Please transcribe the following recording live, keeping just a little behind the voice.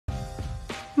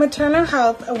Maternal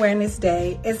Health Awareness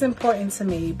Day is important to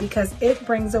me because it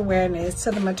brings awareness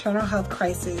to the maternal health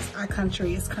crisis our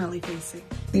country is currently facing.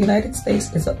 The United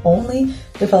States is the only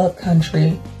developed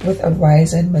country with a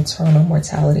rising maternal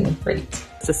mortality rate.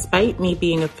 Despite me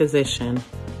being a physician,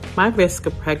 my risk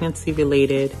of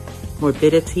pregnancy-related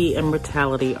morbidity and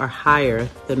mortality are higher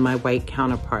than my white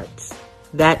counterparts.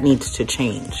 That needs to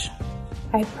change.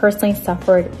 I personally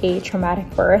suffered a traumatic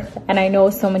birth, and I know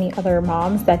so many other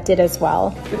moms that did as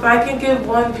well. If I could give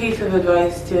one piece of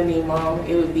advice to a new mom,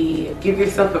 it would be give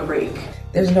yourself a break.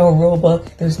 There's no rule book,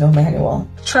 there's no manual.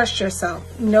 Trust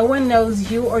yourself. No one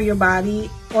knows you or your body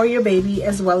or your baby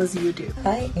as well as you do.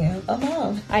 I am a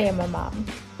mom. I am a mom.